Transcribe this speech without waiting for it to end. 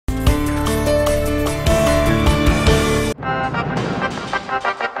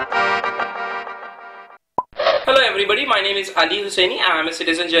my name is Ali Hussaini. I am a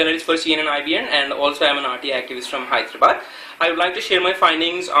citizen journalist for CNN IBN and also I am an RTI activist from Hyderabad. I would like to share my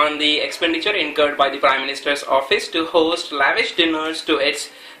findings on the expenditure incurred by the Prime Minister's office to host lavish dinners to its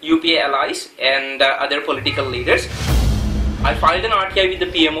UPA allies and other political leaders. I filed an RTI with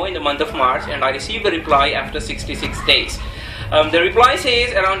the PMO in the month of March and I received the reply after 66 days. The reply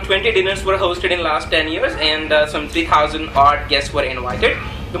says around 20 dinners were hosted in last 10 years and some 3,000 odd guests were invited.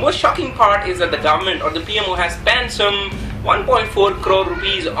 The most shocking part is that the government or the PMO has spent some 1.4 crore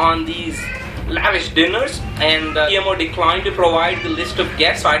rupees on these lavish dinners, and the PMO declined to provide the list of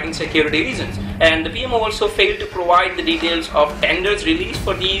guests citing security reasons. And the PMO also failed to provide the details of tenders released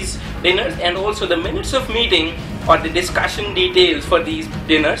for these dinners and also the minutes of meeting or the discussion details for these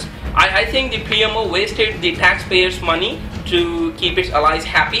dinners. I think the PMO wasted the taxpayers' money to keep its allies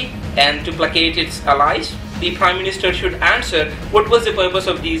happy and to placate its allies. The Prime Minister should answer what was the purpose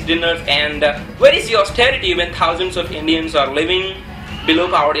of these dinners and where is the austerity when thousands of Indians are living below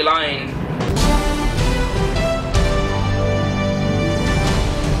poverty line